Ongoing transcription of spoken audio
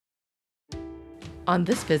On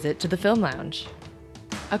this visit to the Film Lounge,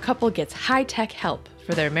 a couple gets high-tech help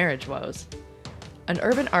for their marriage woes. An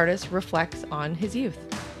urban artist reflects on his youth.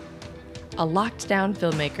 A locked-down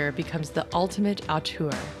filmmaker becomes the ultimate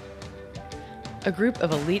auteur. A group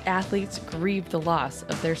of elite athletes grieve the loss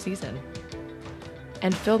of their season.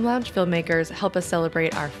 And Film Lounge filmmakers help us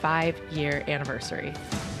celebrate our 5-year anniversary.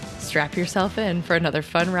 Strap yourself in for another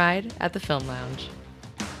fun ride at the Film Lounge.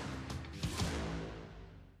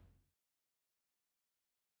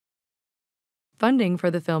 Funding for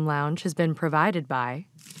the Film Lounge has been provided by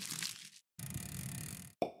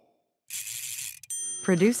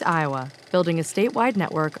Produce Iowa, building a statewide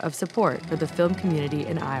network of support for the film community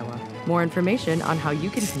in Iowa. More information on how you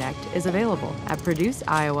can connect is available at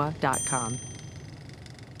produceiowa.com.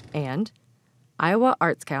 And Iowa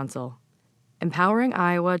Arts Council, empowering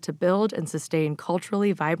Iowa to build and sustain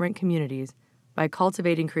culturally vibrant communities by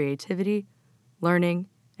cultivating creativity, learning,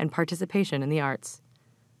 and participation in the arts.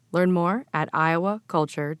 Learn more at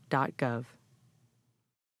iowaculture.gov.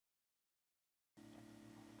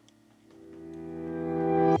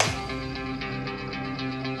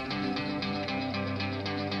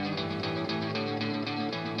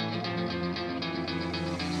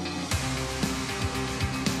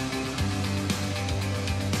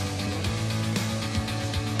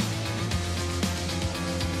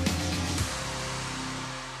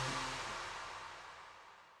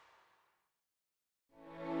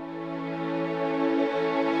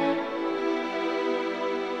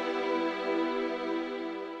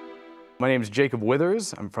 My name is Jacob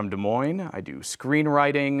Withers. I'm from Des Moines. I do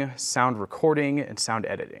screenwriting, sound recording, and sound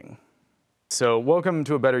editing. So Welcome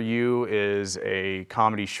to a Better You is a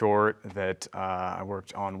comedy short that I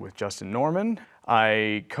worked on with Justin Norman.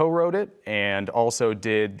 I co-wrote it and also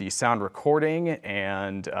did the sound recording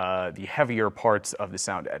and the heavier parts of the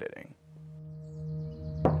sound editing.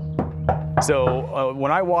 So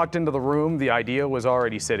when I walked into the room, the idea was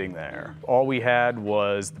already sitting there. All we had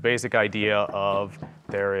was the basic idea of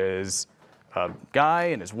there is a guy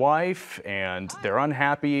and his wife, and they're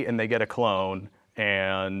unhappy, and they get a clone,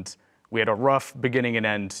 and we had a rough beginning and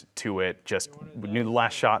end to it. Just we knew the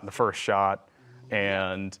last shot and the first shot,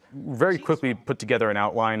 and very quickly put together an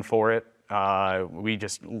outline for it. We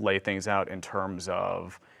just lay things out in terms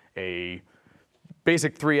of a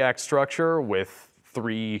basic 3-act structure with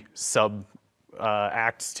 3 sub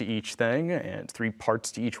acts to each thing and 3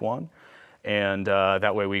 parts to each one. And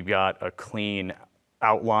that way we've got a clean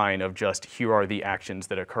outline of just here are the actions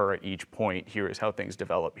that occur at each point, here is how things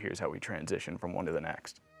develop, here's how we transition from one to the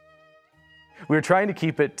next. We were trying to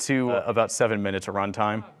keep it to about 7 minutes of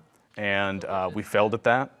runtime, and we failed at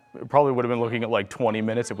that. It probably would have been looking at like 20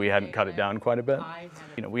 minutes if we hadn't cut it down quite a bit.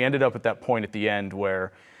 You know, we ended up at that point at the end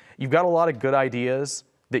where you've got a lot of good ideas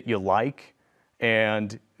that you like,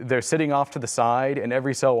 and they're sitting off to the side, and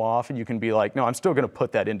every so often you can be like, no, I'm still gonna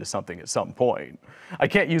put that into something at some point. I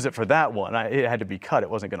can't use it for that one. It had to be cut, it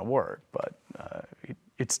wasn't gonna work, but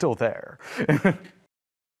it's still there.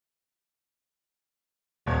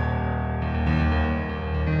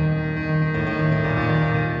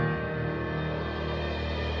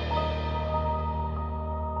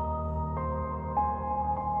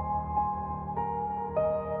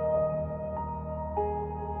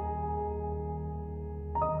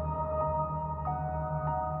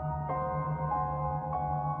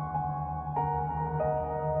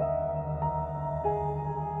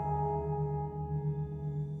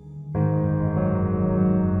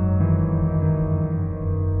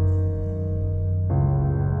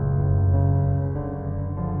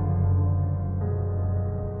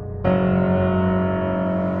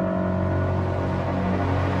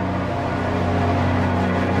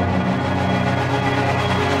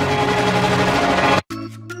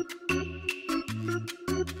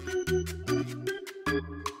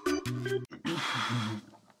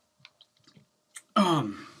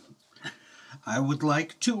 I would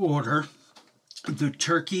like to order the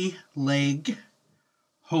turkey leg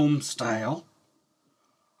home style,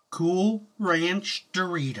 Cool Ranch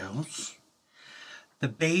Doritos, the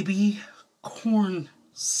baby corn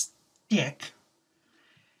stick,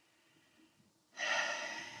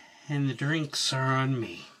 and the drinks are on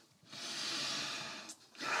me.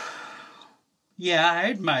 Yeah, I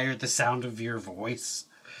admire the sound of your voice.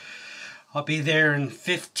 I'll be there in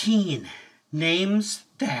 15. Name's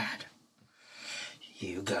Dad.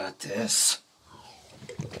 You got this.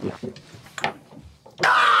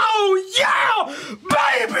 Oh, yeah!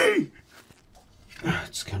 Baby!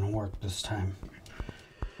 It's gonna work this time.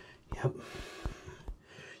 Yep.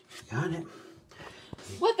 You got it.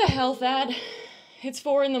 What the hell, Thad? It's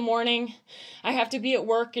 4 in the morning. I have to be at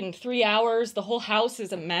work in 3 hours. The whole house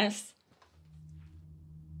is a mess.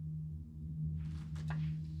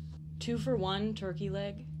 2-for-1 turkey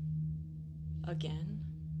leg. Again?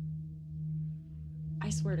 I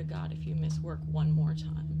swear to God, if you miss work one more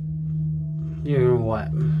time. You're what?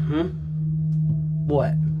 Huh?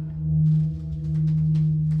 What?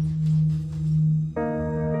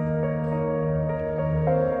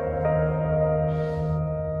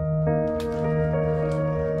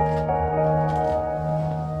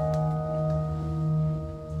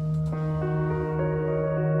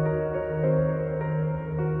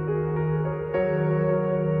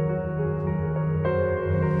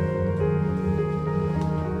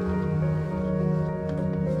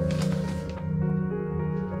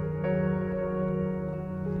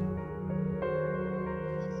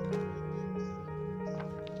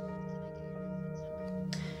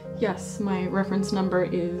 Yes, my reference number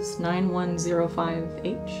is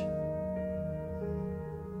 9105H.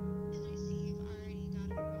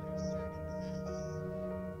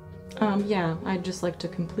 Yeah, I'd just like to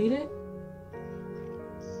complete it.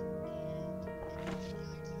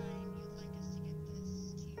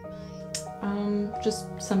 Just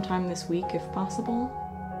sometime this week if possible.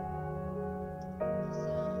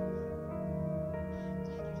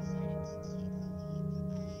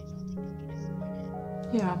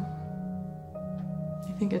 Yeah.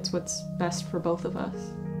 I think it's what's best for both of us.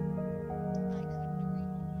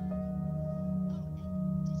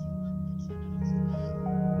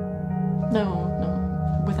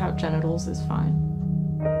 No, without genitals is fine.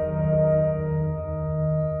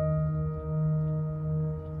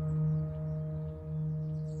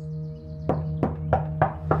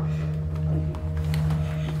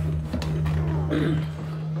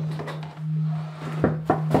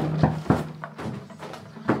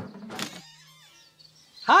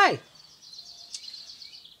 Hi!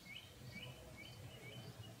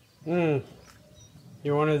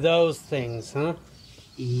 You're one of those things, huh?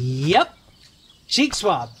 Yep. Cheek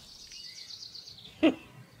swab. Didn't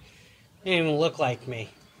even look like me.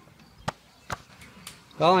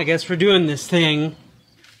 Well, I guess we're doing this thing.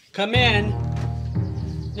 Come in.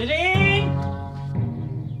 Nadine!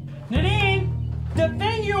 Nadine! The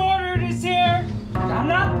thing you ordered is here! I'm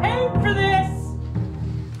not paying for this!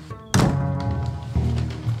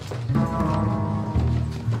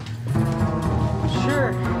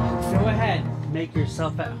 Sure, go ahead. Make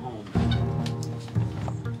yourself at home.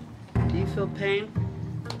 Do you feel pain?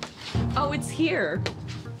 Oh, it's here.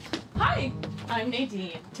 Hi, I'm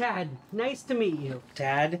Nadine. Tad, nice to meet you.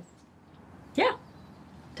 Tad? Yeah.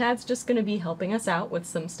 Tad's just gonna be helping us out with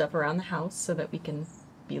some stuff around the house so that we can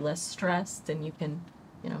be less stressed and you can,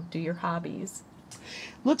 do your hobbies.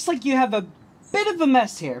 Looks like you have a bit of a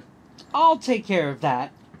mess here. I'll take care of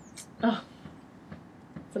that. Oh,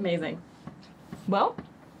 it's amazing. Well,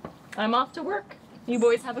 I'm off to work. You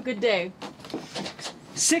boys have a good day.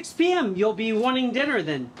 6 p.m. You'll be wanting dinner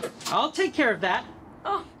then. I'll take care of that.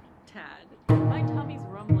 Oh, Tad, my tummy's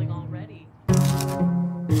rumbling already.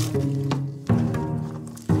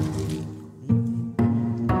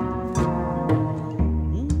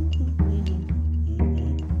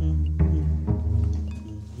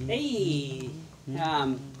 Hey,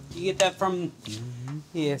 you get that from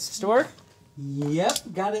the store?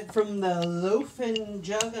 Yep, got it from the Loaf and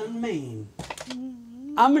Jug on Main.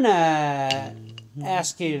 I'm gonna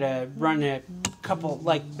ask you to run a couple,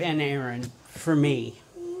 like an errand for me.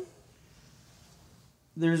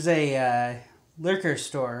 There's a liquor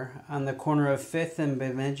store on the corner of 5th and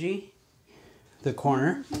Bemidji, the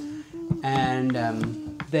corner,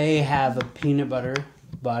 and they have a peanut butter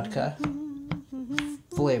vodka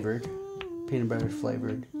flavored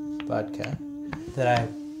vodka that I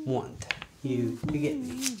want you to get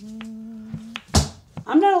me.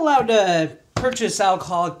 I'm not allowed to purchase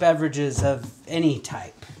alcoholic beverages of any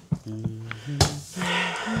type.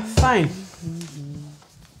 Fine.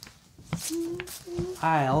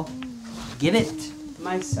 I'll get it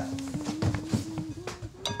myself.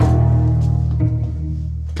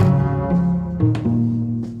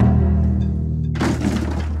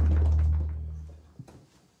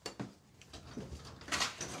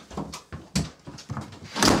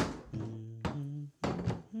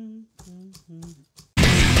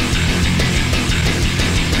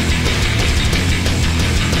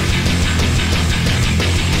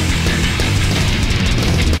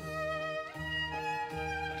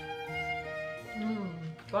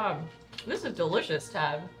 Bob, this is delicious,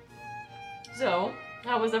 Tad. So,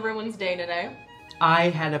 how was everyone's day today? I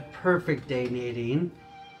had a perfect day, Nadine.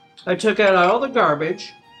 I took out all the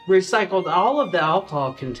garbage, recycled all of the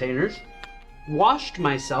alcohol containers, washed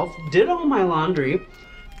myself, did all my laundry,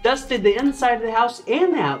 dusted the inside of the house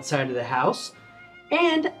and the outside of the house,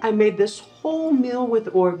 and I made this whole meal with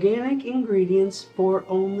organic ingredients for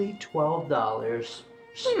only $12.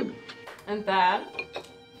 And that?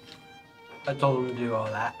 I told him to do all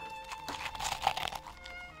that.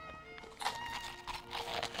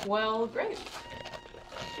 Well, great.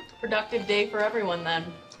 Productive day for everyone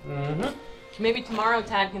then. Mm-hmm. Maybe tomorrow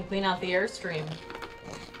Tad can clean out the Airstream.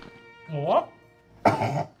 What?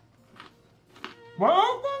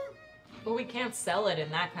 What? But we can't sell it in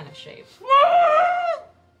that kind of shape.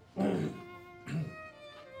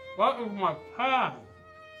 What is my pad?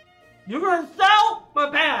 You're gonna sell my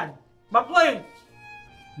pad, my plate.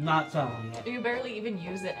 Not selling it. You barely even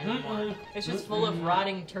use it anymore. It's just full of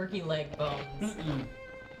rotting turkey leg bones.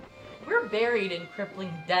 We're buried in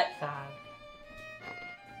crippling debt, Thad.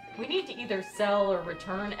 We need to either sell or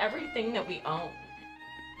return everything that we own.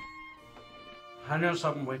 I know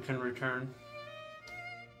something we can return.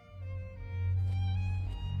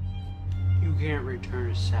 You can't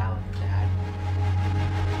return a salad, Dad.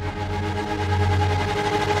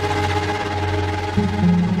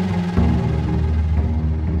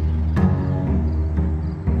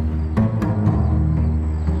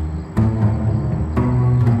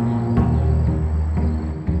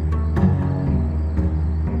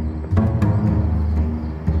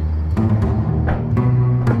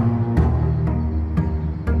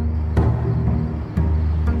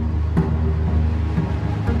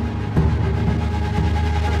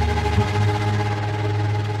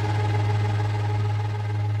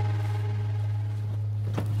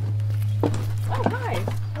 Oh, hi.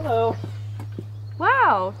 Hello.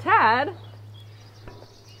 Wow, Tad.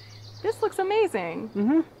 This looks amazing.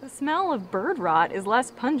 Mm-hmm. The smell of bird rot is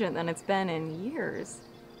less pungent than it's been in years.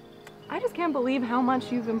 I just can't believe how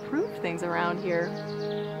much you've improved things around here.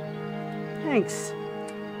 Thanks.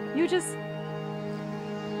 You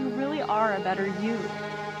really are a better you.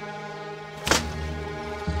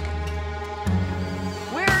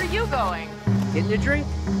 Where are you going? Getting a drink?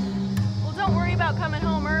 Well, don't worry about coming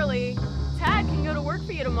home early. Tad can go to work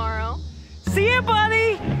for you tomorrow. See ya,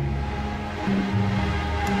 buddy!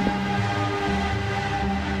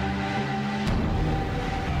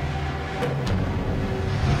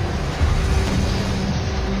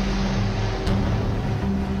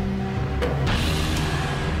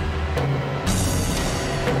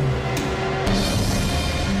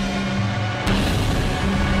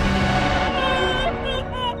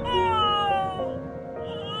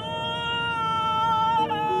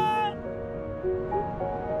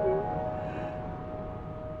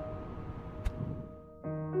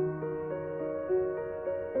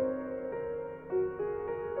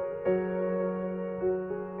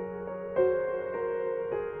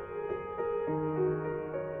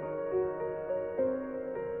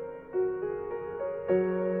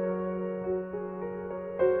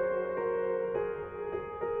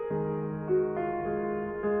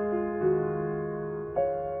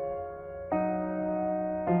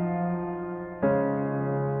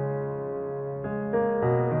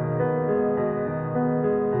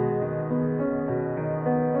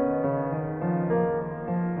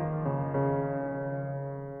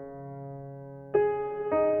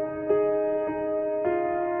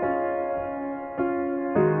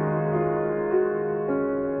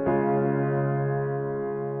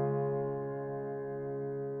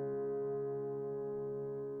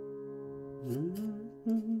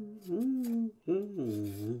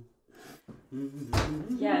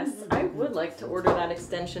 Yes, I would like to order that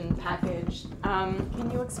extension package.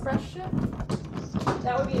 Can you express ship?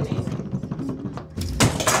 That would be amazing.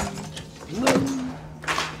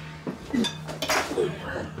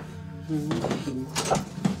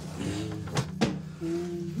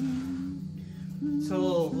 It's a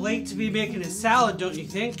little late to be making a salad, don't you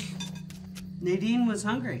think? Nadine was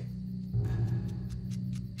hungry.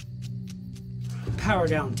 Power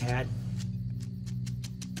down, Tad.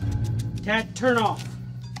 Tad, turn off.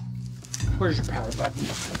 Where's your power button?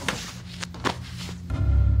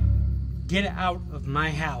 Get out of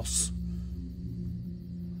my house.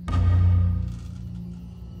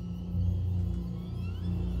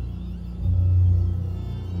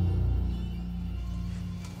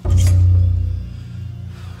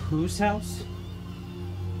 Whose house?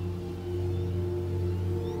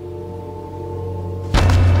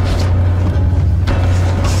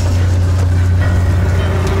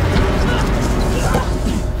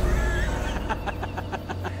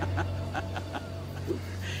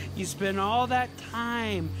 You spent all that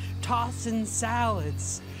time tossing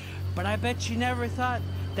salads, but I bet you never thought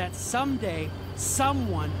that someday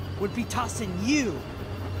someone would be tossing you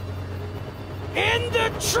in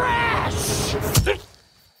the trash!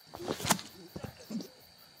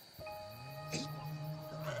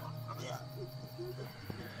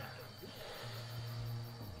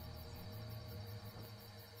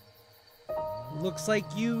 Looks like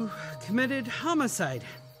you committed homicide.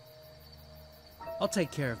 I'll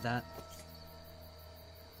take care of that.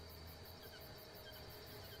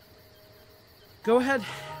 Go ahead.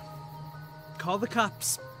 Call the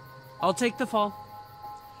cops. I'll take the fall.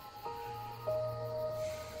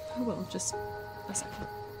 I will, just a second.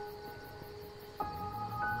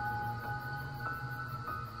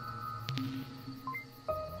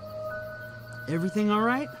 Everything all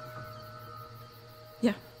right?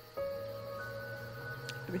 Yeah.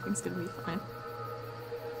 Everything's gonna be fine.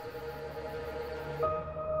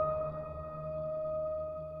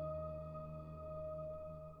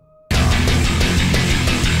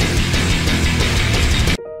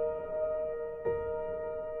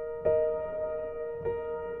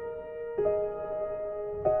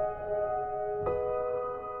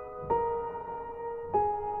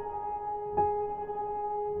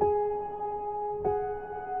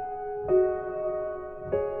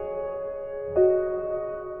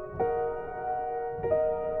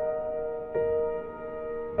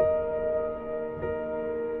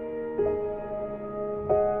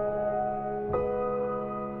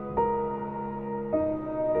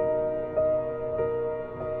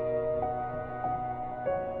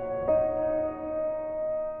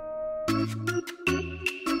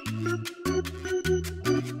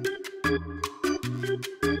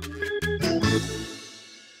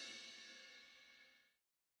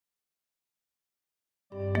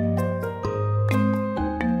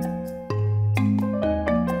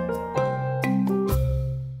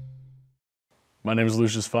 My name is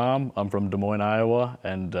Lucius Pham. I'm from Des Moines, Iowa,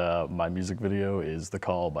 and my music video is The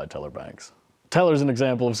Call by Teller Banks. Teller's an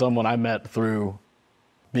example of someone I met through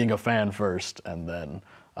being a fan first and then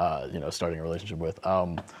starting a relationship with.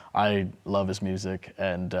 I love his music,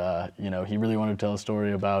 and he really wanted to tell a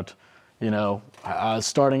story about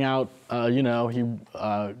starting out.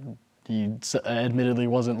 He admittedly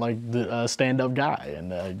wasn't like the stand-up guy,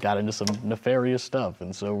 and got into some nefarious stuff,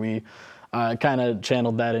 and so we kind of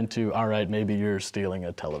channeled that into, all right, maybe you're stealing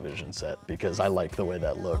a television set, because I like the way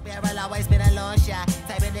that looked.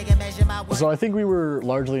 So I think we were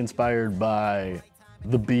largely inspired by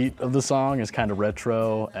the beat of the song is kind of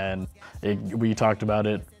retro, and we talked about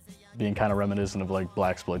it being kind of reminiscent of like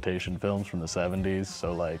blaxploitation films from the 70s,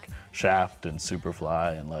 so like Shaft and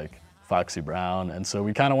Superfly and like Foxy Brown, and so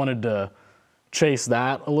we kind of wanted to chase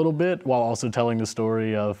that a little bit while also telling the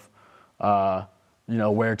story of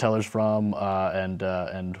where Teller's from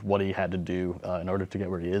and what he had to do in order to get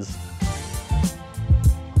where he is.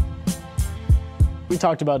 We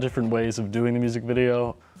talked about different ways of doing the music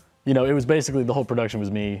video. It was basically the whole production was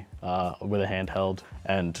me with a handheld,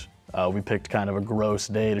 and we picked kind of a gross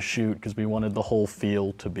day to shoot because we wanted the whole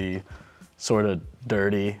feel to be sort of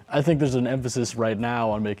dirty. I think there's an emphasis right now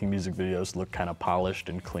on making music videos look kind of polished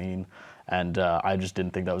and clean, and I just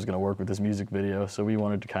didn't think that was going to work with this music video, so we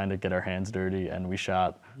wanted to kind of get our hands dirty, and we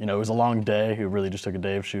shot. It was a long day. It really just took a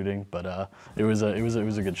day of shooting, but it was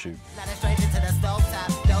a good shoot.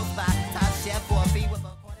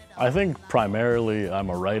 I think primarily I'm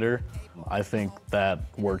a writer. I think that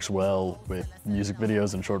works well with music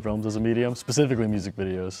videos and short films as a medium, specifically music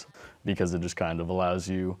videos, because it just kind of allows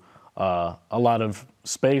you a lot of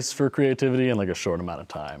space for creativity in like a short amount of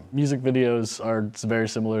time. Music videos are very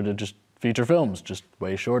similar to just feature films, just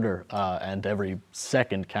way shorter, and every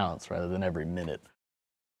second counts rather than every minute.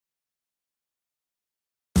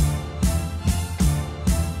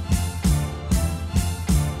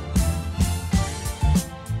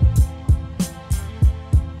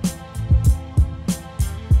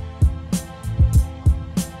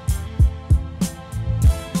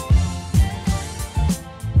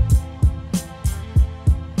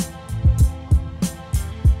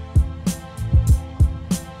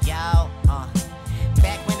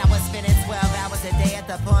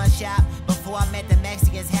 Before I met the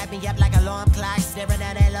Mexicans, had me up like a alarm clock, staring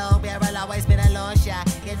at that long barrel, always been a long shot.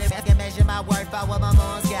 Can measure my worth by what my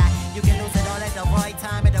mom's got. You can lose it all at the right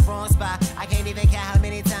time at the wrong spot. I can't even count how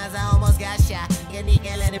many times I almost got shot. Get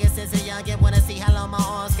let it since a young kid, wanna see how long my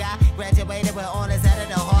arms got. Graduated with honors out of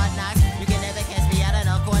the hard knocks. You can never catch me out of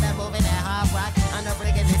the corner moving that hard rock. I'm the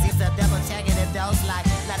breaking this used to double checking if those like.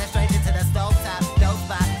 Not a stranger to the stove top, dope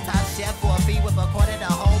spot. Top chef for a fee with a quarter the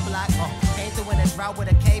whole block. Came through in this route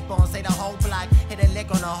with a cape on, say the whole block. Hit a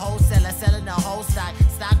lick on the wholesaler, selling the whole stock.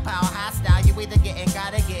 Stockpile, hostile, you either getting,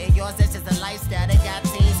 gotta get it. Yours, that's just a lifestyle. They got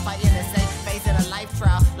teens fighting the same face in a life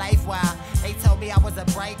trial, life wild. They told me I was a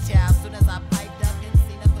bright child. Soon as I piped up and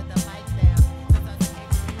seen them put the mic down.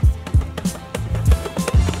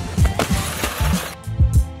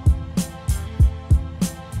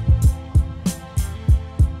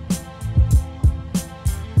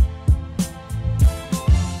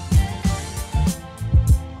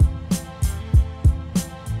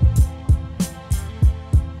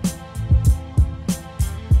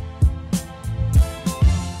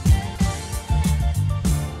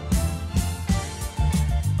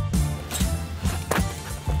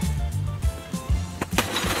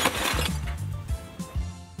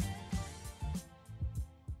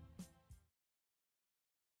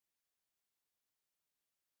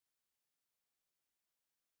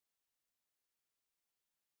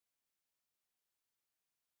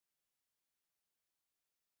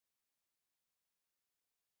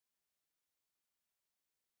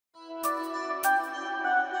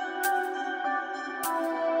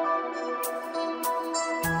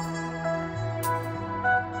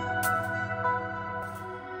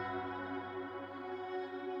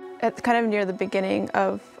 At kind of near the beginning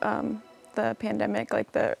of the pandemic,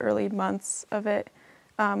 like the early months of it,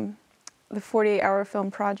 the 48-hour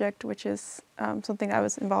film project, which is something I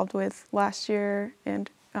was involved with last year, and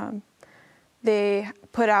they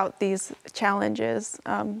put out these challenges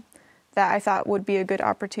that I thought would be a good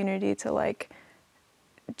opportunity to like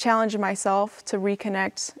challenge myself to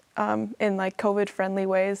reconnect in like COVID-friendly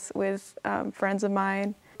ways with friends of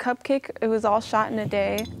mine. Cupcake, it was all shot in a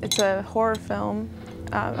day. It's a horror film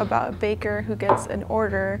about a baker who gets an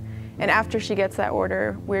order, and after she gets that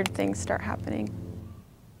order, weird things start happening.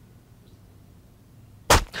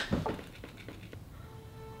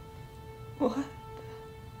 What?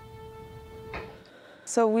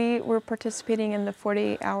 So we were participating in the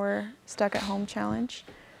 48-hour Stuck at Home challenge,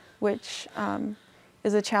 which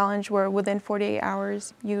is a challenge where within 48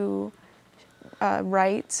 hours you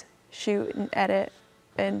write, shoot, and edit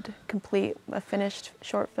and complete a finished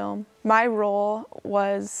short film. My role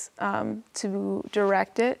was to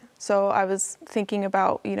direct it, so I was thinking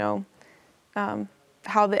about, you know,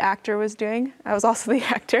 how the actor was doing. I was also the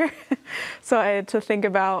actor, so I had to think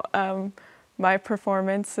about my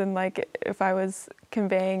performance and like if I was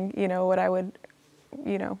conveying, you know, what I would,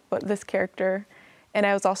 you know, what this character, and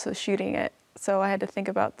I was also shooting it, so I had to think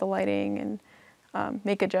about the lighting and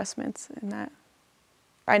make adjustments in that.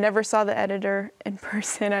 I never saw the editor in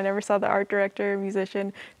person. I never saw the art director,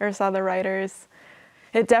 musician, never saw the writers.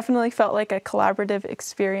 It definitely felt like a collaborative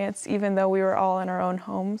experience, even though we were all in our own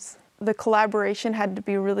homes. The collaboration had to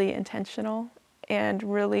be really intentional and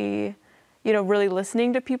really, you know, really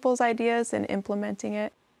listening to people's ideas and implementing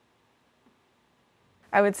it.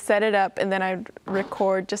 I would set it up and then I'd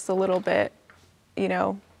record just a little bit, you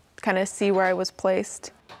know, kind of see where I was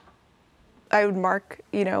placed. I would mark,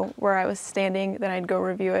 you know, where I was standing, then I'd go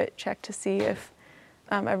review it, check to see if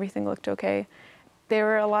everything looked okay. There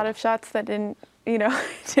were a lot of shots that didn't, you know,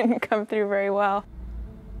 didn't come through very well.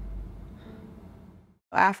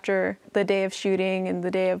 After the day of shooting and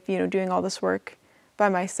the day of, you know, doing all this work by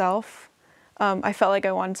myself, I felt like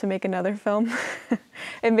I wanted to make another film.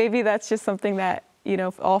 And maybe that's just something that, you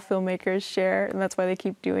know, all filmmakers share, and that's why they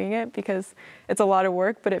keep doing it, because it's a lot of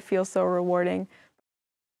work, but it feels so rewarding.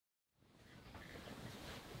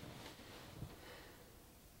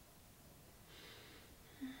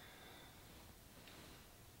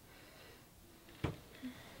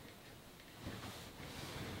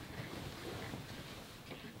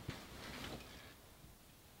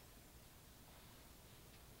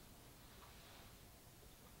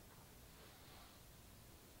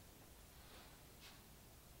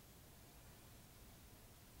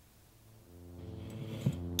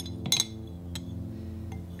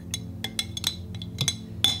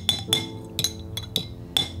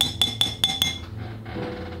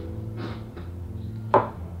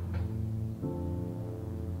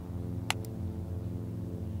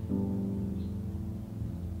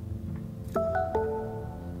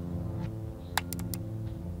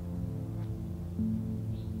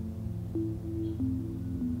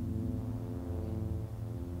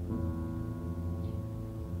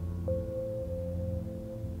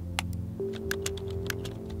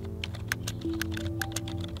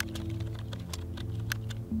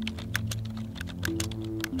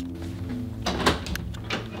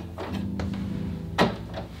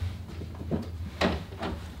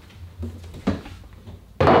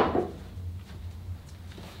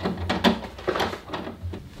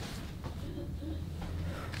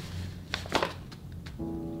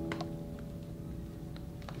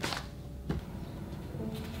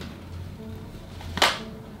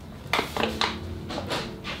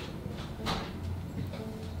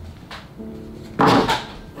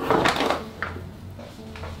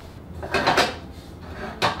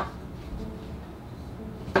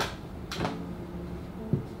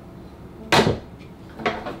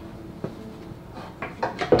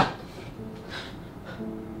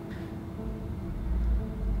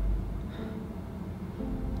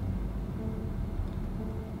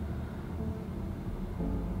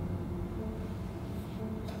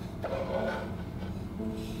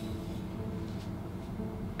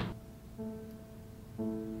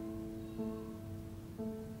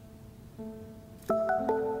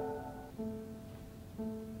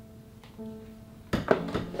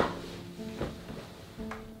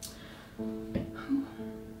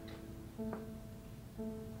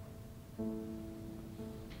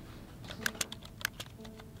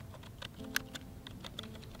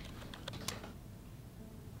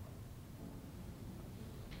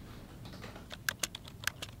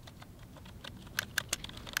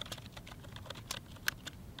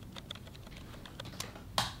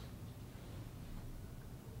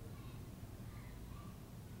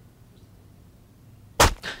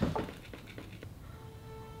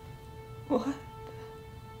 What?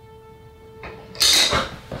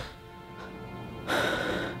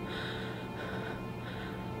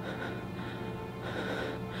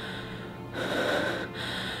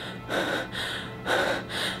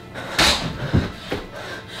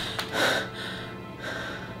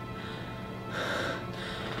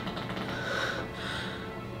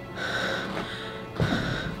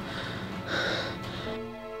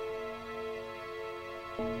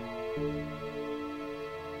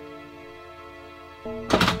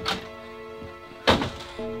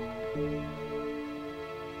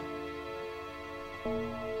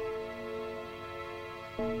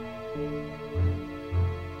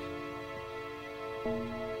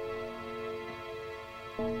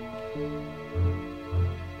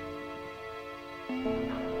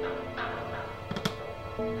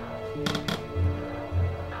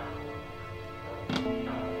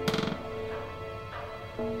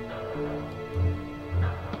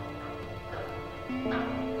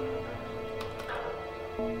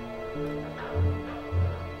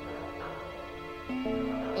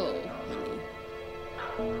 Oh, honey.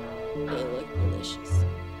 They look delicious.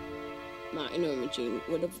 My Norma Jean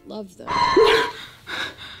would have loved them.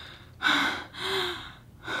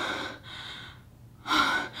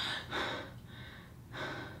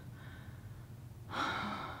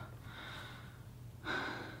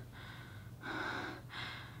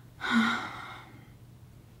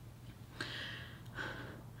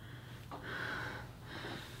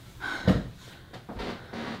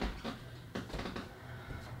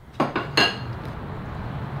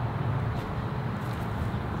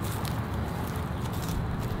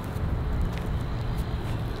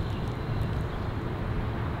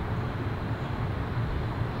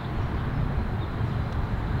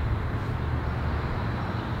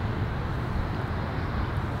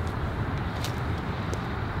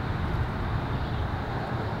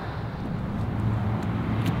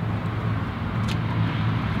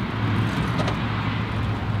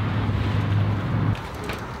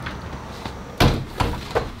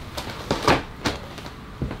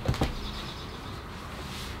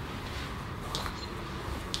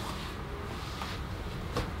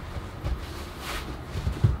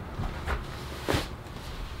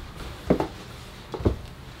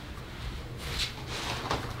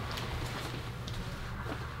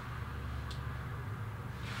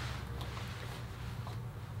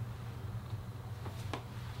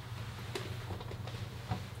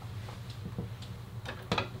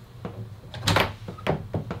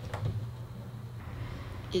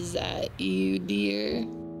 Is that you, dear?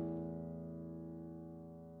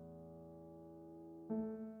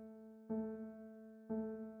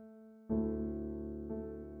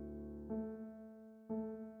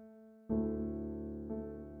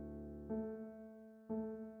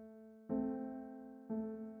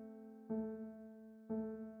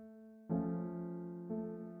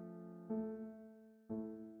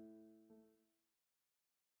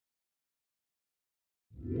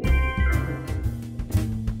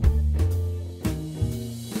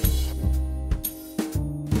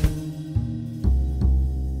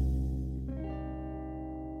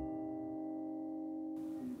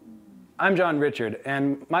 I'm John Richard,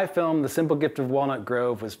 and my film, The Simple Gift of Walnut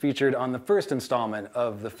Grove, was featured on the first installment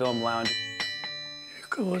of the Film Lounge.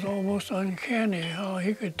 It was almost uncanny how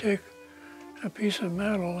he could take a piece of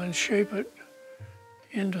metal and shape it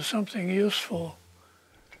into something useful.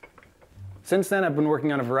 Since then, I've been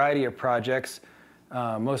working on a variety of projects,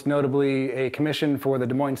 most notably a commission for the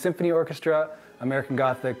Des Moines Symphony Orchestra, American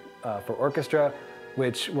Gothic for Orchestra,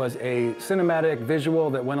 which was a cinematic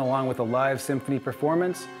visual that went along with a live symphony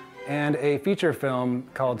performance, and a feature film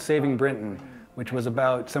called Saving Brinton, which was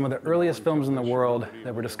about some of the earliest films in the world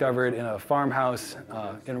that were discovered in a farmhouse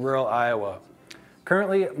in rural Iowa.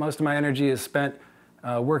 Currently, most of my energy is spent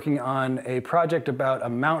working on a project about a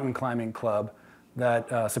mountain climbing club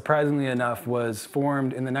that, surprisingly enough, was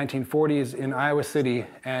formed in the 1940s in Iowa City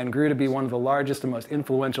and grew to be one of the largest and most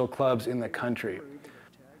influential clubs in the country.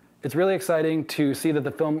 It's really exciting to see that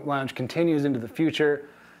the Film Lounge continues into the future,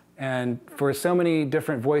 and for so many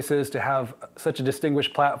different voices to have such a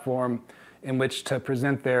distinguished platform in which to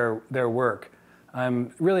present their work.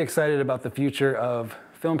 I'm really excited about the future of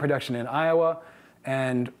film production in Iowa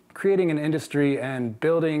and creating an industry and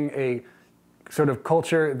building a sort of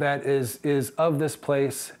culture that is of this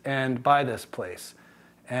place and by this place.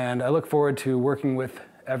 And I look forward to working with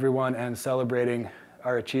everyone and celebrating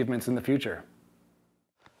our achievements in the future.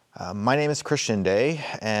 My name is Christian Day,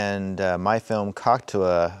 and my film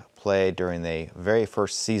Coctua played during the very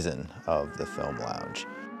first season of the Film Lounge.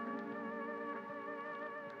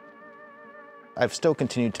 I've still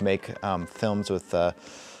continued to make films with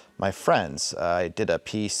my friends. I did a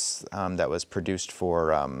piece that was produced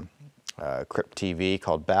for Crypt TV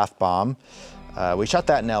called Bath Bomb. We shot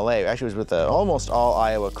that in LA. Actually, it was with almost all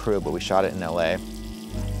Iowa crew, but we shot it in LA.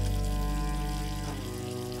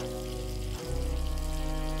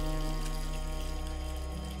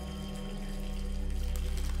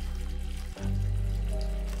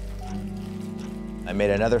 I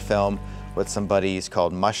made another film with some buddies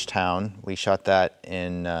called Mushtown. We shot that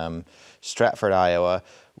in Stratford, Iowa,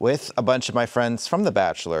 with a bunch of my friends from The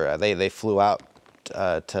Bachelor. They flew out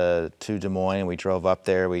to Des Moines. We drove up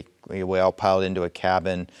there. We all piled into a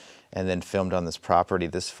cabin and then filmed on this property,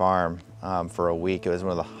 this farm, for a week. It was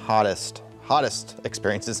one of the hottest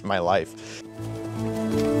experiences of my life.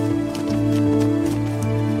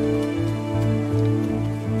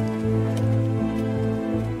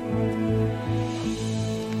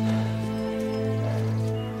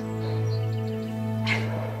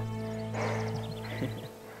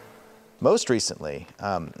 Most recently,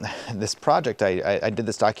 this project, I did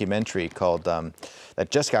this documentary called,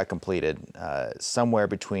 that just got completed, somewhere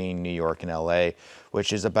between New York and LA,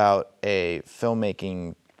 which is about a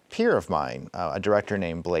filmmaking peer of mine, a director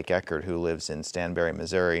named Blake Eckert, who lives in Stanberry,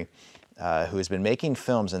 Missouri, who has been making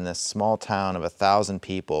films in this small town of 1,000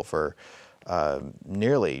 people for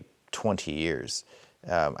nearly 20 years.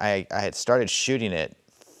 I had started shooting it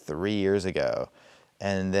 3 years ago,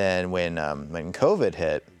 and then when COVID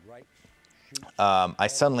hit, I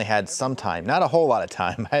suddenly had some time, not a whole lot of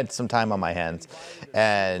time, I had some time on my hands,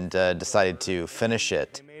 and decided to finish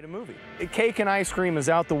it. They made a movie. Cake and ice cream is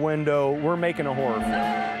out the window. We're making a horror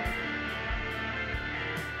film.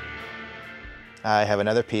 I have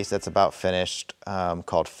another piece that's about finished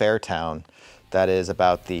called Fairtown, that is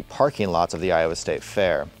about the parking lots of the Iowa State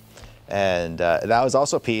Fair. And that was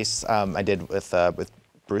also a piece I did with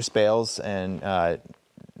Bruce Bales and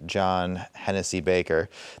John Hennessy Baker.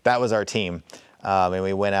 That was our team. And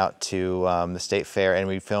we went out to the state fair and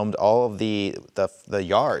we filmed all of the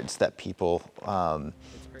yards that people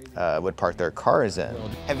would park their cars in.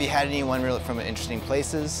 Have you had anyone really from interesting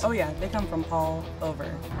places? Oh yeah, they come from all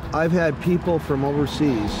over. I've had people from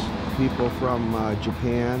overseas, people from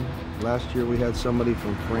Japan. Last year we had somebody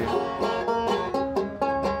from France.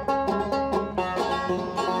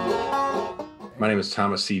 My name is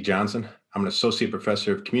Thomas C. Johnson. I'm an associate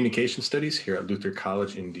professor of communication studies here at Luther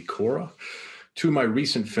College in Decorah. Two of my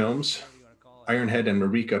recent films, Ironhead and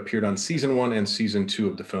Marika, appeared on season 1 and season 2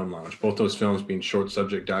 of the Film Lounge. Both those films being short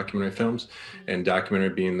subject documentary films, and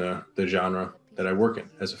documentary being the genre that I work in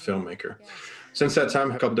as a filmmaker. Since that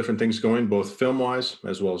time, a couple different things going, both film-wise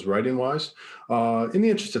as well as writing-wise. In the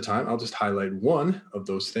interest of time, I'll just highlight one of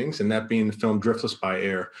those things, and that being the film Driftless by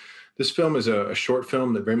Air. This film is a short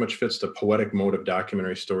film that very much fits the poetic mode of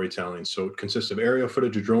documentary storytelling. So it consists of aerial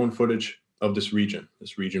footage or drone footage of this region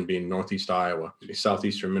being northeast Iowa,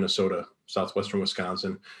 southeastern Minnesota, southwestern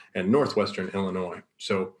Wisconsin, and northwestern Illinois.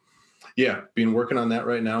 So yeah, been working on that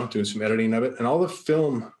right now, doing some editing of it. And all the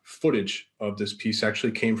film footage of this piece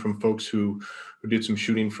actually came from folks who did some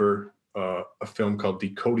shooting for a film called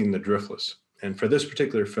Decoding the Driftless. And for this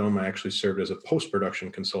particular film, I actually served as a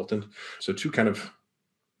post-production consultant. So two kind of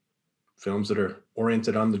films that are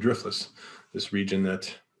oriented on the Driftless, this region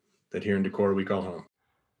that here in Decorah we call home.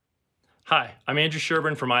 Hi, I'm Andrew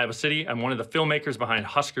Sherburn from Iowa City. I'm one of the filmmakers behind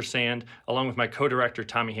Husker Sand, along with my co-director,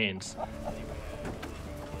 Tommy Haynes.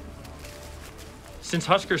 Since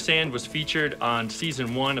Husker Sand was featured on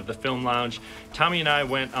season 1 of the Film Lounge, Tommy and I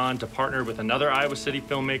went on to partner with another Iowa City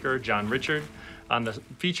filmmaker, John Richard, on the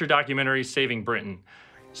feature documentary Saving Britain.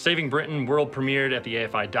 Saving Britain world premiered at the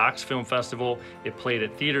AFI Docs Film Festival. It played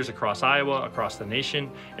at theaters across Iowa, across the nation,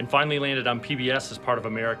 and finally landed on PBS as part of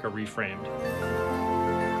America Reframed.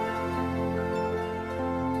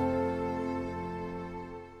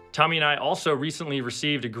 Tommy and I also recently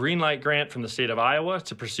received a Greenlight grant from the state of Iowa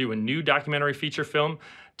to pursue a new documentary feature film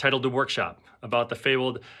titled The Workshop, about the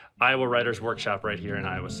fabled Iowa Writers Workshop right here in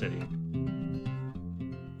Iowa City.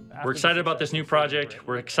 We're excited about this new project.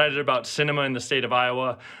 We're excited about cinema in the state of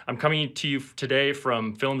Iowa. I'm coming to you today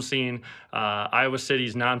from Film Scene, Iowa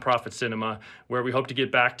City's nonprofit cinema, where we hope to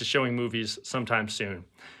get back to showing movies sometime soon.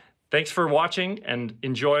 Thanks for watching and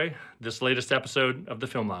enjoy this latest episode of the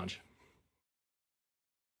Film Lounge.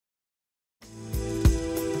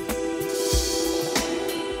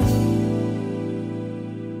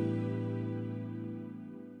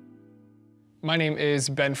 My name is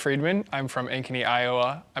Ben Friedman. I'm from Ankeny,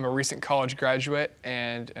 Iowa. I'm a recent college graduate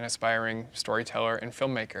and an aspiring storyteller and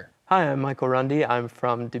filmmaker. Hi, I'm Michael Rundy. I'm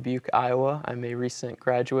from Dubuque, Iowa. I'm a recent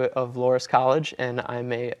graduate of Loras College, and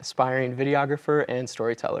I'm an aspiring videographer and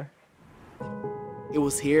storyteller. It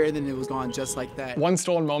was here and then it was gone just like that. One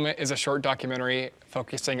Stolen Moment is a short documentary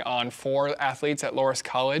focusing on 4 athletes at Loras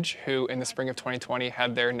College who in the spring of 2020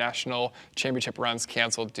 had their national championship runs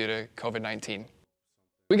canceled due to COVID-19.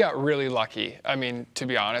 We got really lucky. I mean, to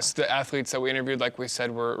be honest, the athletes that we interviewed, like we said,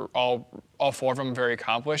 were all 4 of them very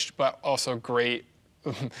accomplished, but also great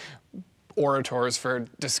orators for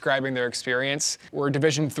describing their experience. We're a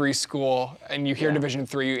Division III school, and you hear Division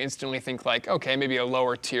III, you instantly think like, okay, maybe a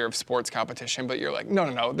lower tier of sports competition, but you're like, no,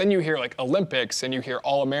 no, no. Then you hear like Olympics, and you hear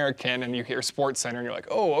All-American, and you hear Sports Center, and you're like,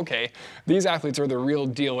 oh, okay, these athletes are the real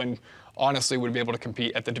deal, and honestly would be able to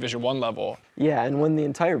compete at the Division I level. Yeah, and when the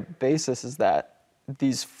entire basis is that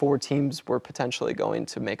these 4 teams were potentially going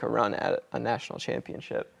to make a run at a national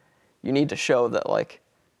championship, you need to show that like,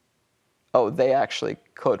 oh, they actually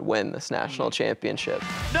could win this national championship.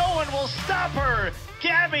 No one will stop her!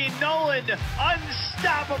 Gabby Nolan,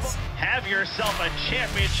 unstoppable! Have yourself a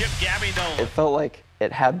championship, Gabby Nolan. It felt like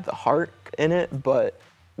it had the heart in it, but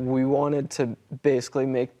we wanted to basically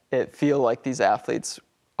make it feel like these athletes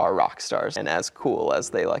are rock stars and as cool as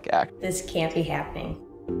they like act. This can't be happening.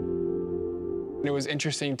 It was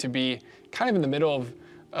interesting to be kind of in the middle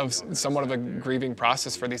of somewhat of a grieving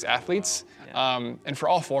process for these athletes. And for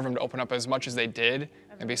all 4 of them to open up as much as they did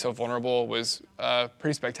and be so vulnerable was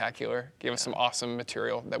pretty spectacular. Gave us some awesome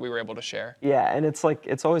material that we were able to share. Yeah, and it's like,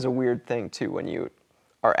 it's always a weird thing too when you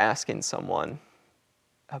are asking someone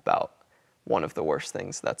about one of the worst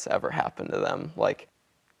things that's ever happened to them, like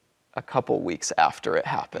a couple weeks after it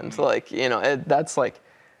happened. Like, you know, that's like,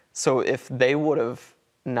 so if they would have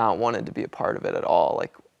not wanted to be a part of it at all,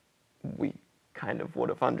 like we kind of would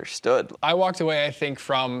have understood. I walked away, I think,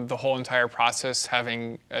 from the whole entire process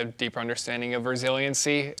having a deeper understanding of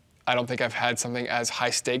resiliency. I don't think I've had something as high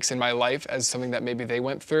stakes in my life as something that maybe they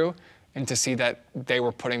went through, and to see that they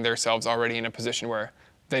were putting themselves already in a position where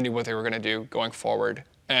they knew what they were going to do going forward,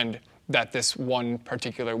 and that this one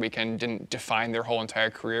particular weekend didn't define their whole entire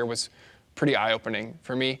career was pretty eye-opening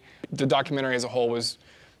for me. The documentary as a whole was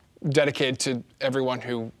dedicated to everyone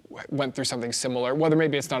who went through something similar, whether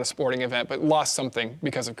maybe it's not a sporting event, but lost something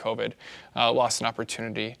because of COVID, lost an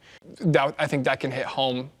opportunity. I think that can hit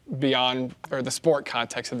home beyond, or the sport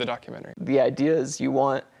context of the documentary. The idea is you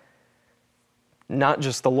want not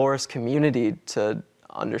just the Loras community to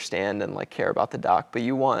understand and like care about the doc, but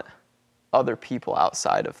you want other people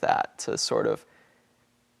outside of that to sort of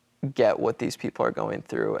get what these people are going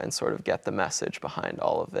through and sort of get the message behind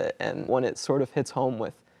all of it. And when it sort of hits home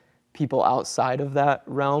with people outside of that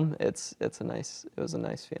realm, it was a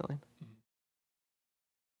nice feeling.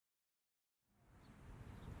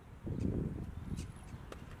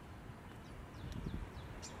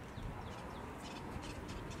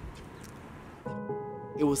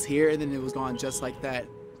 It was here and then it was gone just like that.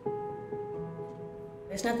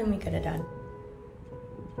 There's nothing we could have done.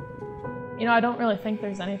 You know, I don't really think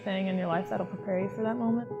there's anything in your life that'll prepare you for that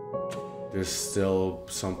moment. There's still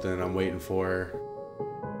something I'm waiting for.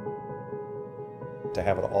 To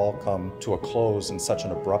have it all come to a close in such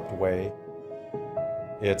an abrupt way,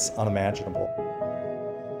 it's unimaginable.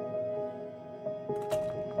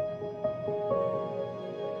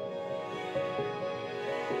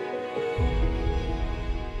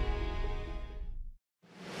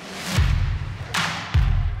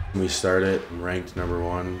 We started ranked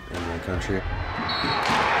 #1 in the country.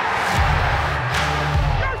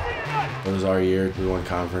 It was our year. We won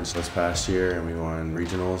conference this past year and we won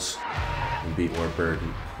regionals. And beat Wartburg,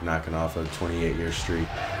 knocking off a 28-year streak.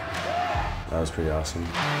 That was pretty awesome.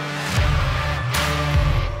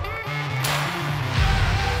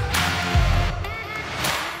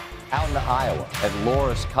 Out in Iowa at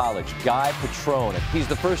Loras College, Guy Petrone. He's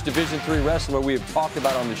the first Division III wrestler we have talked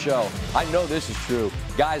about on the show. I know this is true.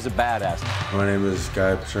 Guy's a badass. My name is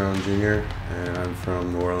Guy Petrone Jr., and I'm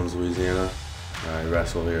from New Orleans, Louisiana. I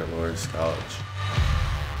wrestle here at Loras College.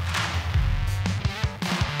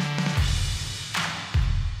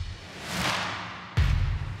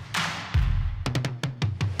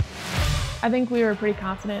 I think we were pretty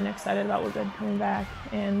confident and excited about what good coming back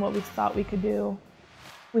and what we thought we could do.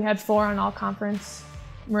 We had 4 on all conference.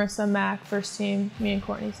 Marissa, Mac, first team, me and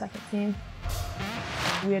Courtney, second team.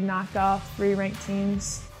 We had knocked off 3 ranked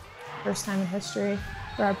teams, first time in history.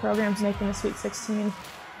 For our programs making the Sweet 16,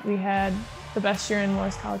 we had the best year in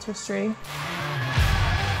Loras College history.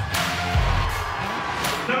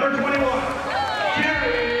 Number 21,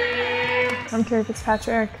 Carrie! I'm Carrie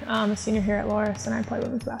Fitzpatrick. I'm a senior here at Loras, and I play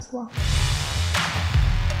women's basketball.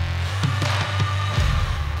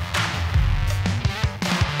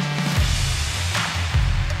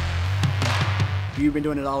 You've been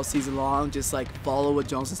doing it all season long, just like follow what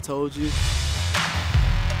Jones has told you.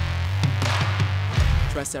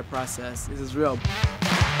 trust that process. This is real.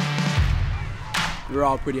 We're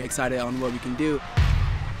all pretty excited on what we can do.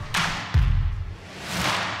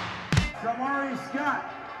 Shamari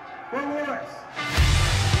Scott for Lewis.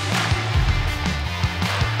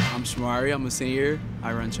 I'm Shamari, I'm a senior.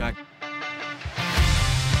 I run track.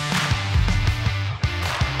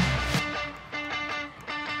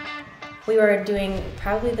 We were doing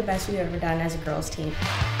probably the best we've ever done as a girls' team.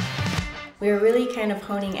 We were really kind of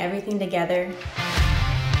honing everything together.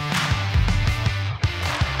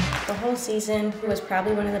 The whole season was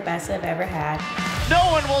probably one of the best I've ever had.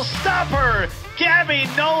 No one will stop her! Gabby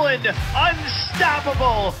Nolan,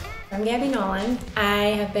 unstoppable! I'm Gabby Nolan.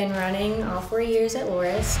 I have been running all 4 years at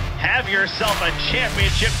Loris. Have yourself a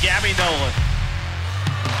championship, Gabby Nolan.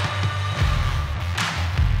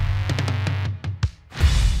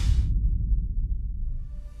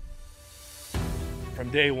 From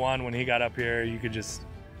day one, when he got up here,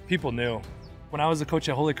 people knew. When I was a coach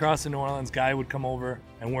at Holy Cross in New Orleans, Guy would come over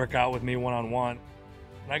and work out with me one-on-one.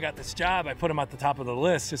 When I got this job, I put him at the top of the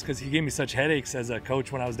list just because he gave me such headaches as a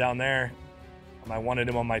coach when I was down there. I wanted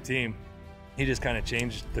him on my team. He just kind of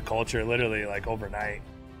changed the culture literally like overnight.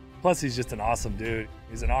 Plus, he's just an awesome dude.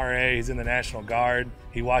 He's an RA, he's in the National Guard.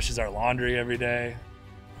 He washes our laundry every day.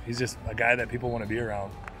 He's just a guy that people want to be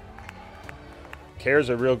around. Care's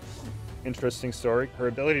a real interesting story. Her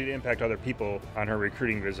ability to impact other people on her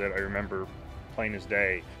recruiting visit, I remember plain as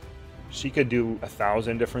day. She could do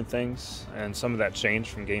 1,000 different things, and some of that changed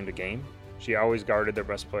from game to game. She always guarded their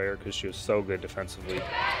best player because she was so good defensively.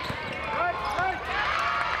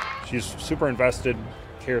 She's super invested,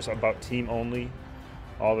 cares about team only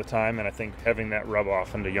all the time, and I think having that rub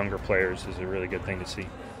off into younger players is a really good thing to see.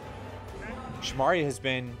 Shamari has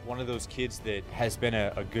been one of those kids that has been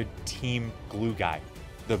a good team glue guy.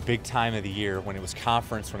 The big time of the year, when it was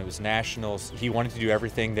conference, when it was nationals, he wanted to do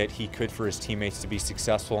everything that he could for his teammates to be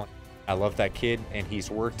successful. I love that kid, and he's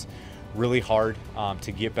worked really hard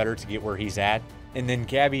to get better, to get where he's at. And then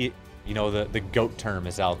Gabby, you know, the GOAT term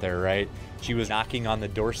is out there, right? She was knocking on the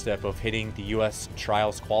doorstep of hitting the U.S.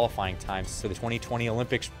 trials qualifying times for the 2020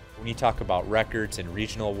 Olympics. When you talk about records and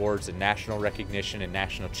regional awards and national recognition and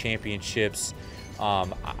national championships,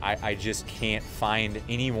 I just can't find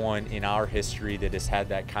anyone in our history that has had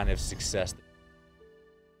that kind of success.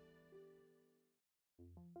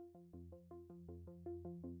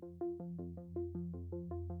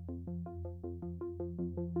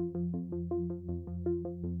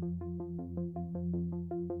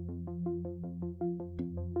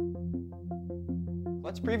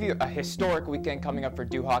 Let's preview a historic weekend coming up for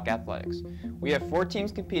Duhawk Athletics. We have 4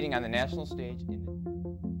 teams competing on the national stage.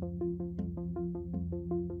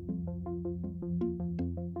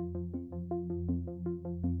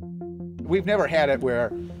 We've never had it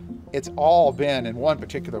where it's all been in one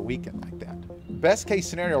particular weekend like that. Best case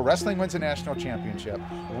scenario, wrestling wins a national championship,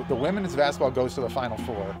 the women's basketball goes to the Final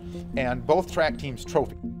Four, and both track teams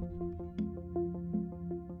trophy.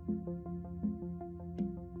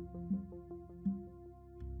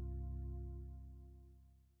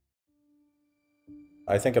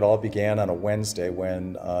 I think it all began on a Wednesday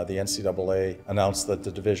when the NCAA announced that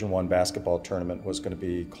the Division I basketball tournament was going to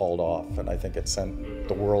be called off, and I think it sent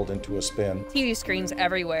the world into a spin. TV screens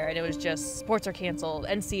everywhere, and it was just sports are canceled,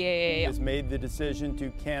 NCAA has made the decision to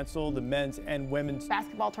cancel the men's and women's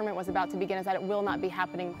basketball tournament was about to begin, is that it will not be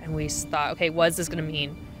happening. And we thought, okay, what is this going to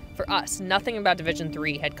mean for us? Nothing about Division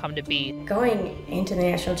III had come to be. Going into the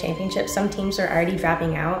national championship, some teams are already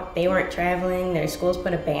dropping out. They weren't traveling, their schools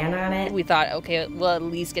put a ban on it. We thought, okay, we'll at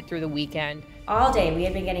least get through the weekend. All day we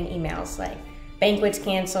had been getting emails like, banquets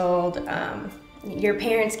canceled, your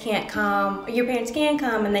parents can't come, your parents can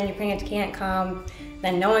come, and then your parents can't come,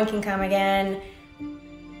 then no one can come again.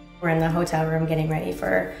 We're in the hotel room getting ready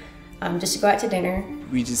for just to go out to dinner.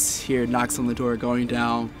 We just hear knocks on the door going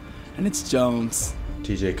down, and it's Jones.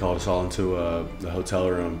 TJ called us all into the hotel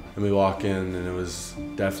room, and we walk in, and it was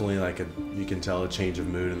definitely like you can tell a change of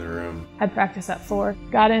mood in the room. Had practice at 4.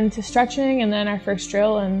 Got into stretching and then our first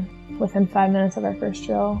drill, and within 5 minutes of our first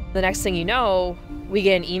drill. The next thing you know, we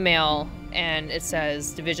get an email and it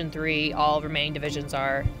says Division III, all remaining divisions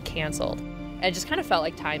are canceled. And it just kind of felt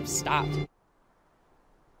like time stopped.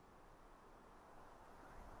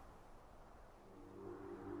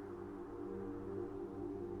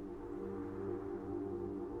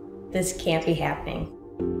 This can't be happening.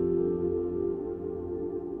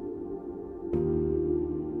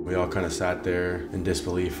 We all kind of sat there in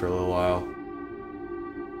disbelief for a little while.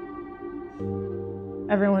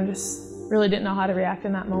 Everyone just really didn't know how to react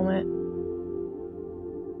in that moment.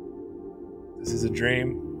 This is a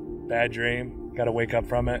dream, bad dream, gotta wake up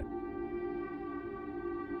from it.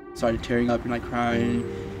 Started tearing up and like crying,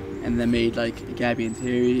 and then made like Gabby and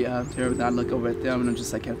Terry tear up, and I look over at them and I'm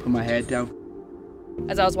just like, I put my head down.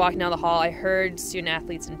 As I was walking down the hall, I heard student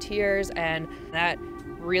athletes in tears, and that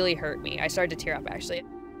really hurt me. I started to tear up, actually.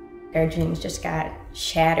 Our dreams just got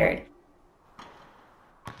shattered.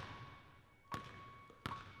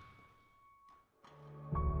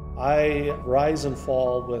 I rise and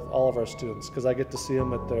fall with all of our students because I get to see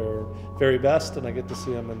them at their very best and I get to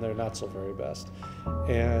see them in their not so very best.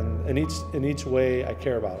 And in each way, I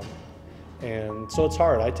care about them. And so it's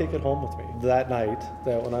hard. I take it home with me. That night,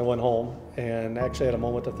 that when I went home and actually had a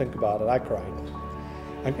moment to think about it, I cried.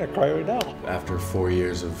 I'm gonna cry right now. After 4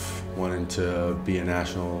 years of wanting to be a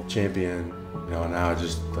national champion, now I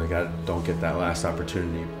just, I don't get that last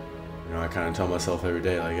opportunity. I kind of tell myself every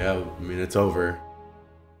day, yeah, it's over.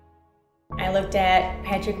 I looked at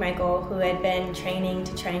Patrick Michael, who had been training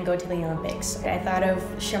to try and go to the Olympics. I thought of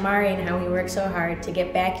Shamari and how he worked so hard to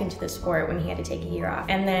get back into the sport when he had to take a year off.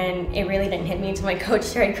 And then it really didn't hit me until my coach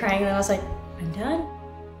started crying, and I was like, I'm done.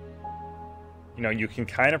 You can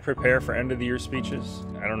kind of prepare for end of the year speeches.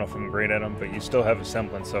 I don't know if I'm great at them, but you still have a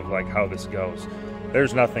semblance of how this goes.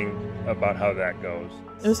 There's nothing about how that goes.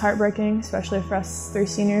 It was heartbreaking, especially for us 3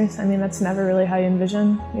 seniors. I mean, that's never really how you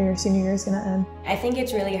envision your senior year is going to end. I think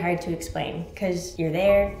it's really hard to explain because you're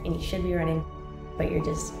there and you should be running, but you're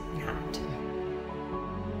just not.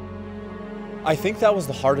 I think that was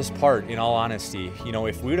the hardest part, in all honesty.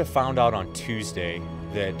 If we would have found out on Tuesday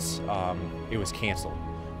that it was canceled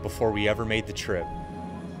before we ever made the trip,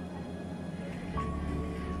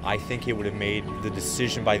 I think it would have made the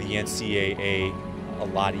decision by the NCAA a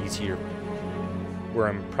lot easier. Where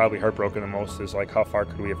I'm probably heartbroken the most is how far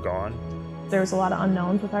could we have gone? There was a lot of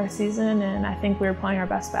unknowns with our season, and I think we were playing our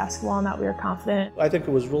best basketball and that we were confident. I think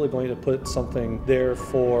it was really going to put something there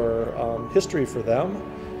for history for them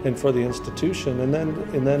and for the institution, and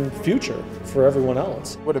then future for everyone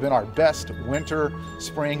else. Would have been our best winter,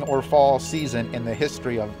 spring, or fall season in the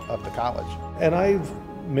history of the college. And I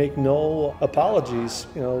make no apologies.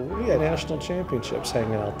 We had national championships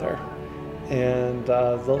hanging out there, and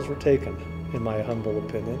those were taken, in my humble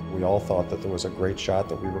opinion. We all thought that there was a great shot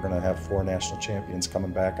that we were going to have 4 national champions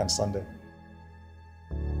coming back on Sunday.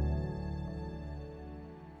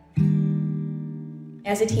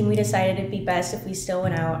 As a team, we decided it'd be best if we still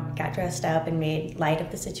went out, got dressed up, and made light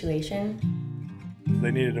of the situation.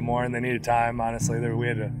 They needed to mourn, they needed time, honestly. We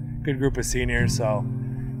had a good group of seniors, so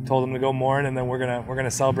told them to go mourn, and then we're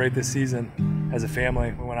gonna celebrate this season as a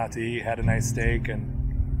family. We went out to eat, had a nice steak,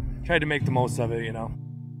 and tried to make the most of it,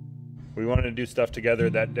 We wanted to do stuff together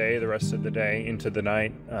that day, the rest of the day, into the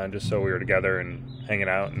night, just so we were together and hanging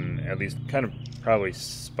out and at least kind of probably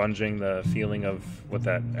sponging the feeling of what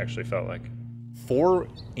that actually felt like. Before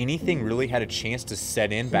anything really had a chance to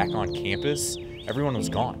set in back on campus, everyone was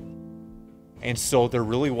gone. And so there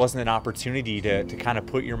really wasn't an opportunity to kind of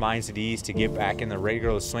put your minds at ease, to get back in the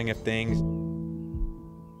regular swing of things.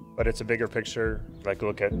 But it's a bigger picture.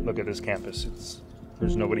 Look at this campus.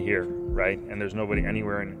 There's nobody here, right? And there's nobody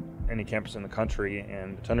anywhere in any campus in the country.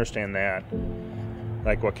 And to understand that,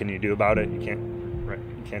 what can you do about it? You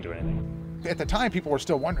can't do anything. At the time, people were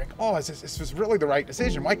still wondering, is this really the right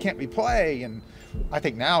decision? Why can't we play? And I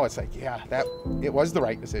think now it's it was the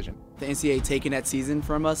right decision. The NCAA taking that season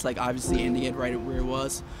from us, obviously ending it right where it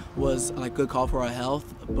was a good call for our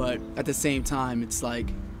health. But at the same time, it's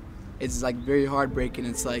very heartbreaking.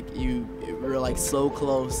 It's we're so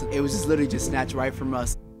close. It was just literally just snatched right from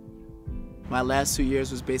us. My last 2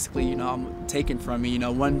 years was basically, taken from me.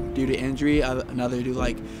 One due to injury, another due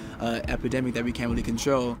to epidemic that we can't really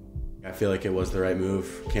control. I feel like it was the right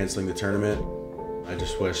move, canceling the tournament. I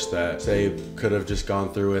just wish that could have just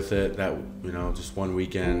gone through with it, just one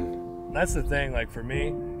weekend. That's the thing, for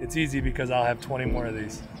me, it's easy because I'll have 20 more of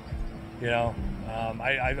these.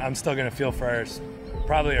 I'm still gonna feel for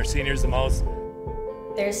probably our seniors the most.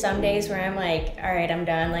 There's some days where I'm all right, I'm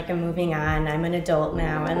done, I'm moving on, I'm an adult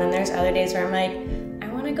now. And then there's other days where I'm I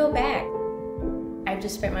wanna go back. I've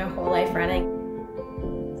just spent my whole life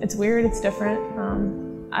running. It's weird, it's different.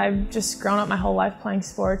 I've just grown up my whole life playing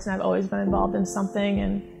sports, and I've always been involved in something,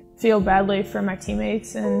 and feel badly for my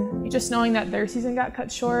teammates, and just knowing that their season got cut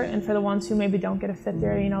short, and for the ones who maybe don't get a fit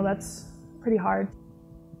there, that's pretty hard.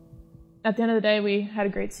 At the end of the day, we had a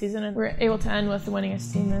great season, and we were able to end with the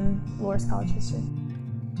winningest team in Loras College history.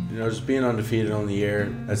 Just being undefeated on the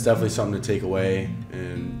year, that's definitely something to take away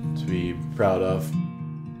and to be proud of.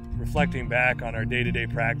 Reflecting back on our day-to-day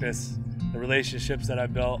practice, the relationships that I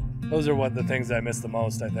built, those are the things that I miss the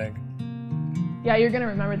most, I think. Yeah, you're going to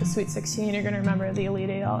remember the Sweet 16, you're going to remember the Elite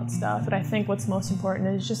Eight, all that stuff, but I think what's most important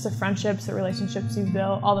is just the friendships, the relationships we've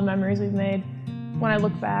built, all the memories we've made. When I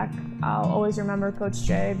look back, I'll always remember Coach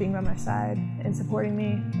Jay being by my side and supporting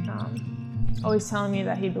me, always telling me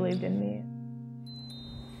that he believed in me.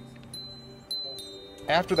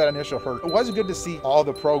 After that initial hurt, it was good to see all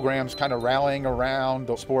the programs kind of rallying around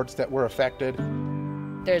the sports that were affected.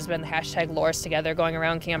 There's been the hashtag Loris Together going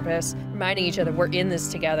around campus, reminding each other we're in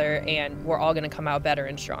this together and we're all going to come out better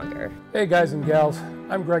and stronger. Hey guys and gals,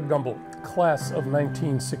 I'm Greg Dumble, class of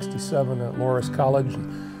 1967 at Loris College.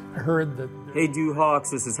 I heard that... Hey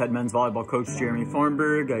Dewhawks, this is head men's volleyball coach Jeremy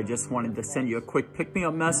Thornburg. I just wanted to send you a quick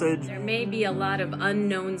pick-me-up message. There may be a lot of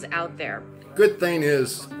unknowns out there. Good thing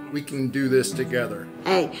is we can do this together.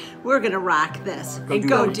 Hey, we're gonna rock this.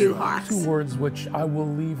 Go Dewhawks. 2 words which I will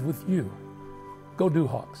leave with you. Go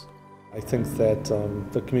Dewhawks. I think that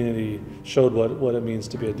the community showed what it means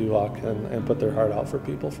to be a Dewhawk and put their heart out for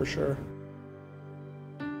people, for sure.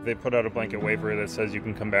 They put out a blanket waiver that says you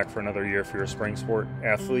can come back for another year if you're a spring sport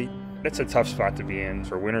athlete. It's a tough spot to be in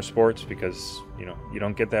for winter sports because, you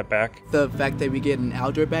don't get that back. The fact that we get an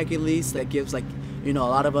outdoor back at least, that gives a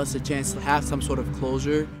lot of us a chance to have some sort of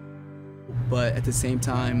closure. But at the same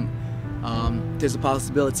time, there's a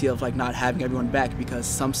possibility of not having everyone back because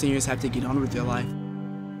some seniors have to get on with their life.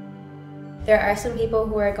 There are some people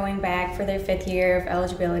who are going back for their 5th year of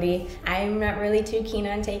eligibility. I'm not really too keen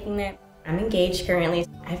on taking that. I'm engaged currently.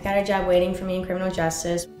 I've got a job waiting for me in criminal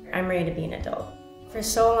justice. I'm ready to be an adult. For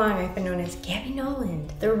so long, I've been known as Gabby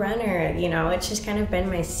Noland, the runner. It's just kind of been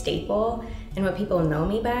my staple and what people know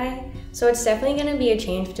me by. So it's definitely going to be a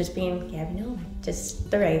change of just being Gabby Noland, just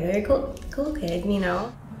the regular cool kid,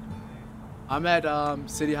 I'm at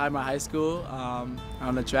City Highmore High School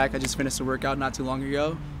on the track. I just finished a workout not too long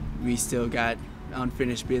ago. We still got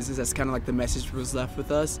unfinished business. That's kind of like the message that was left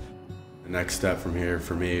with us. The next step from here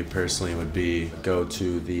for me personally would be go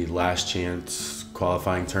to the last chance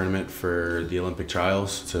qualifying tournament for the Olympic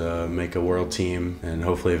trials to make a world team and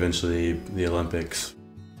hopefully eventually the Olympics.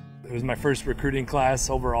 It was my first recruiting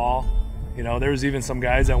class overall. There was even some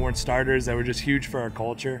guys that weren't starters that were just huge for our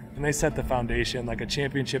culture, and they set the foundation, like a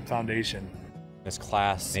championship foundation. This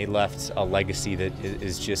class, they left a legacy that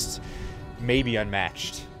is just maybe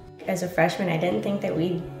unmatched. As a freshman, I didn't think that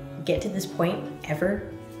we'd get to this point ever.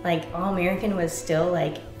 All-American was still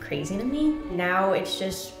crazy to me. Now it's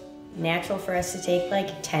just natural for us to take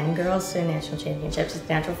 10 girls to national championships. It's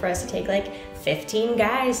natural for us to take 15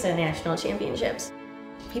 guys to national championships.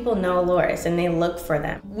 People know Loris and they look for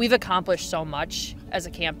them. We've accomplished so much as a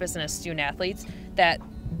campus and as student athletes that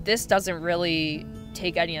this doesn't really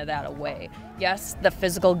take any of that away. Yes, the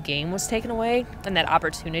physical game was taken away and that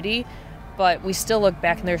opportunity, but we still look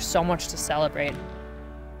back and there's so much to celebrate.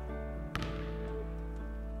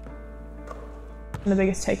 The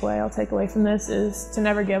biggest takeaway I'll take away from this is to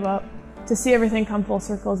never give up. To see everything come full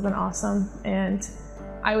circle has been awesome, and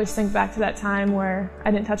I always think back to that time where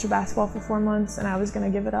I didn't touch a basketball for 4 months and I was going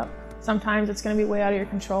to give it up. Sometimes it's going to be way out of your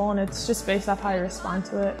control and it's just based off how you respond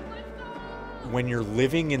to it. When you're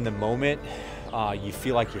living in the moment, you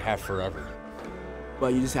feel like you have forever.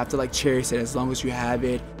 But you just have to cherish it as long as you have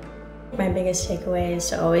it. My biggest takeaway is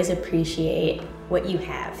to always appreciate what you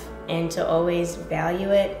have and to always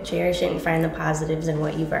value it, cherish it, and find the positives in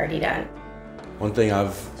what you've already done. One thing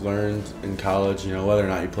I've learned in college, whether or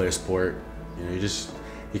not you play a sport,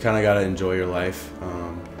 you kind of got to enjoy your life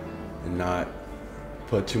and not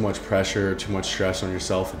put too much pressure, too much stress on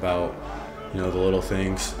yourself about, the little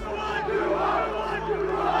things.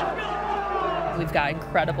 We've got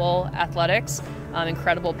incredible athletics,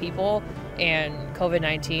 incredible people, and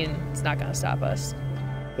COVID-19 is not going to stop us.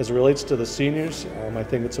 As it relates to the seniors, I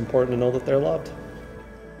think it's important to know that they're loved.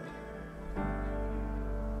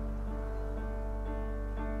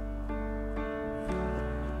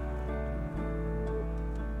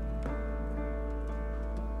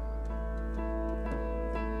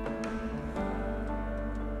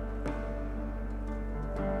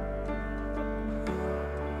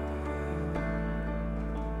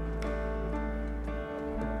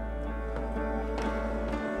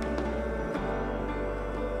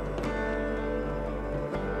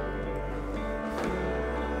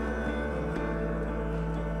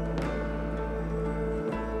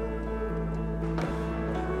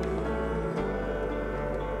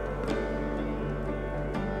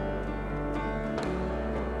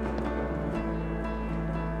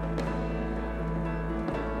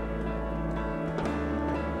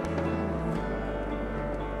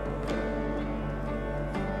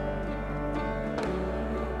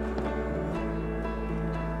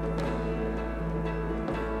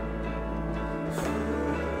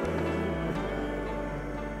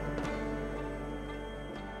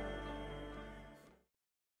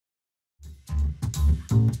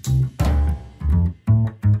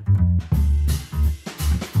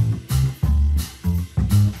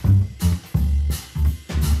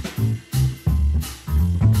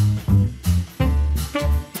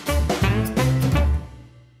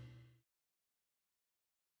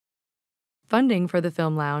 Funding for the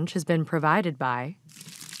Film Lounge has been provided by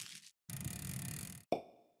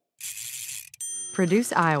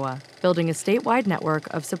Produce Iowa, building a statewide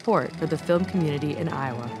network of support for the film community in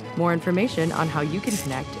Iowa. More information on how you can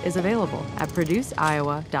connect is available at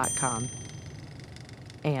produceiowa.com.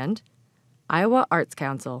 And Iowa Arts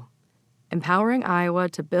Council, empowering Iowa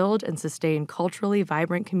to build and sustain culturally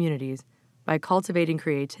vibrant communities by cultivating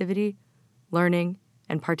creativity, learning,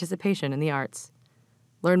 and participation in the arts.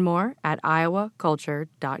 Learn more at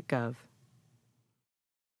iowaculture.gov.